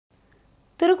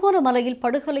திருகோணமலையில்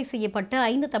படுகொலை செய்யப்பட்ட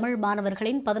 5 தமிழ்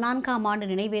மாணவர்களின் 14ஆம் ஆண்டு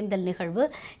நினைவேந்தல் நிகழ்வு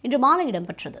இன்று மாலை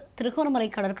இடம்பெற்றது. திருகோணமலை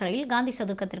கடற்கரையில் காந்தி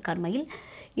சதுக்கத்திற்கு அண்மையில்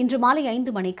இன்று மாலை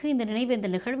 5 மணிக்கு இந்த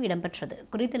நினைவேந்தல் நிகழ்வு இடம்பெற்றது.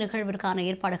 குறித்த நிகழ்விற்கான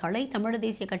ஏற்பாடுகளை தமிழ்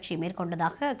தேசிய கட்சி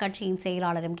மேற்கொண்டதாக அக்கட்சியின்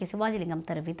செயலாளர் கே சிவாஜிலிங்கம்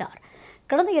தெரிவித்தார்.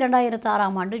 கடந்த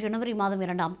 2006ஆம் ஆண்டு ஜனவரி மாதம்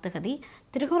 2ஆம் தேதி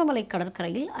திருகோணமலை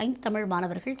கடற்கரையில் 5 தமிழ்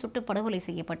மாணவர்கள் சுட்டுப் படுகொலை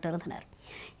செய்யப்பட்டிருந்தனர்.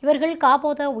 இவர்கள்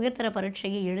காபோத உயர்தர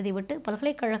பரீட்சையை எழுதிவிட்டு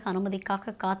பல்கலைக்கழக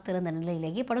அனுமதிக்காக காத்திருந்த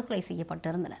நிலையிலேயே படுகொலை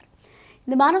செய்யப்பட்டிருந்தனர்.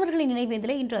 இந்த மாணவர்களின்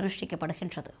நினைவேந்தலை இன்று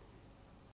அனுஷ்டிக்கப்படுகின்றது.